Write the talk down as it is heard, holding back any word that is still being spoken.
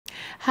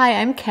Hi,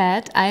 I'm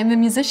Kat. I'm a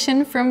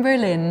musician from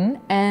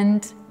Berlin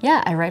and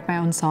yeah, I write my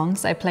own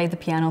songs. I play the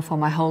piano for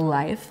my whole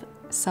life,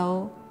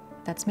 so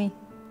that's me.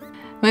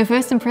 My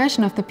first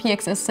impression of the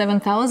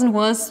PX-S7000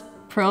 was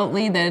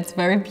probably that it's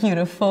very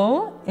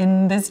beautiful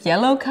in this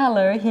yellow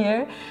color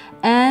here.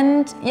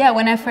 And yeah,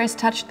 when I first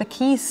touched the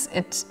keys,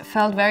 it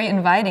felt very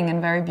inviting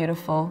and very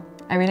beautiful.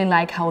 I really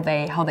like how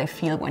they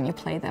feel when you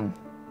play them.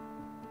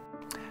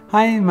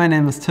 Hi, my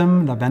name is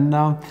Tim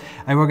Labenda.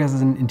 I work as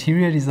an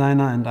interior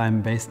designer and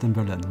I'm based in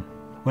Berlin.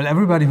 Well,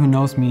 everybody who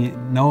knows me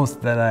knows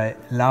that I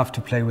love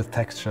to play with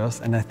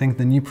textures, and I think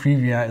the new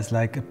Privia is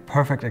like a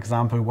perfect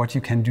example of what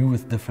you can do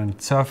with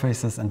different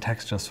surfaces and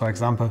textures. For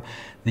example,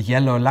 the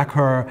yellow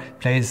lacquer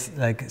plays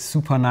like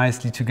super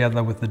nicely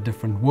together with the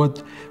different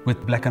wood,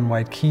 with black and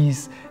white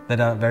keys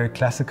that are very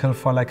classical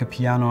for like a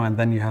piano, and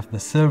then you have the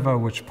silver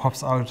which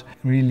pops out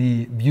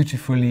really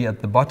beautifully at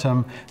the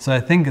bottom. So I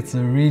think it's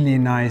a really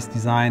nice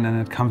design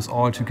and it comes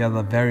all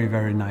together very,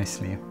 very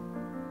nicely.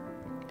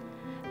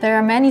 There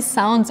are many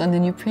sounds on the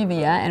new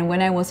Privia, and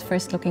when I was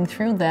first looking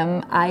through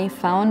them, I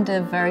found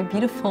a very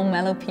beautiful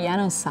mellow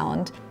piano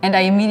sound, and I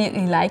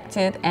immediately liked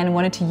it and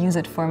wanted to use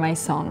it for my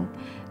song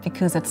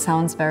because it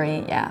sounds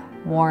very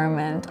warm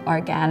and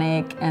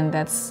organic, and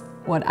that's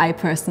what I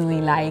personally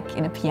like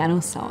in a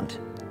piano sound.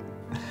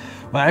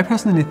 Well, I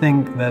personally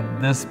think that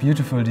this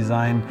beautiful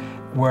design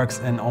works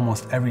in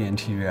almost every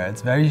interior.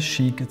 It's very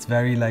chic, it's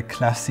very like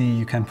classy.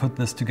 You can put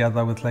this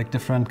together with like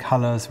different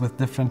colors, with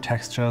different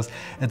textures.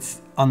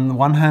 It's on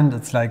one hand,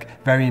 it's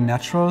like very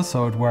natural,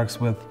 so it works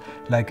with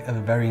like a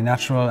very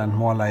natural and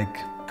more like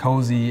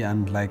cozy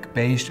and like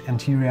beige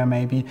interior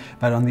maybe.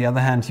 But on the other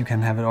hand, you can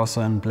have it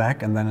also in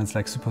black, and then it's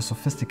like super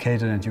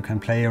sophisticated, and you can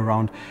play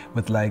around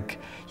with like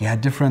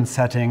different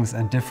settings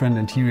and different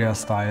interior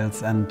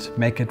styles and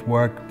make it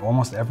work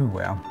almost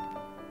everywhere.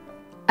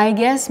 I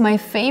guess my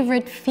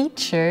favorite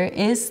feature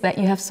is that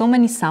you have so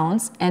many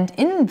sounds, and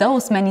in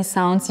those many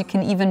sounds you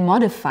can even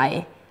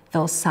modify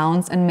those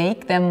sounds and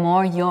make them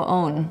more your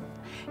own.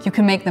 You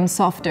can make them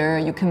softer,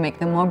 you can make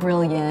them more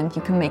brilliant,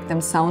 you can make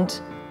them sound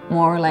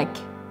more like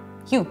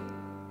you.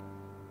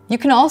 You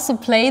can also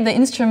play the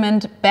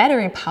instrument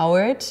battery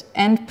powered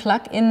and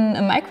plug in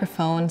a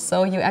microphone,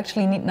 so you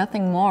actually need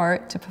nothing more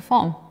to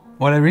perform.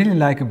 What I really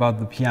like about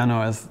the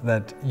piano is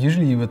that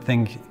usually you would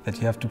think that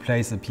you have to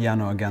place a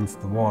piano against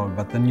the wall,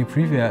 but the new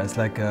Privia is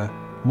like a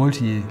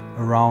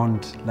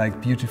multi-around, like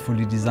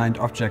beautifully designed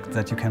object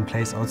that you can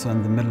place also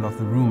in the middle of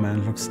the room,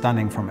 and it looks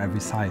stunning from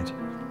every side.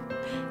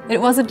 It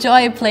was a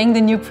joy playing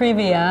the new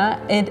Privia.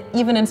 It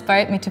even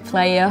inspired me to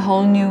play a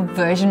whole new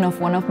version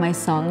of one of my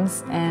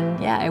songs, and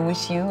yeah, I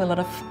wish you a lot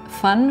of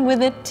fun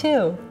with it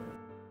too.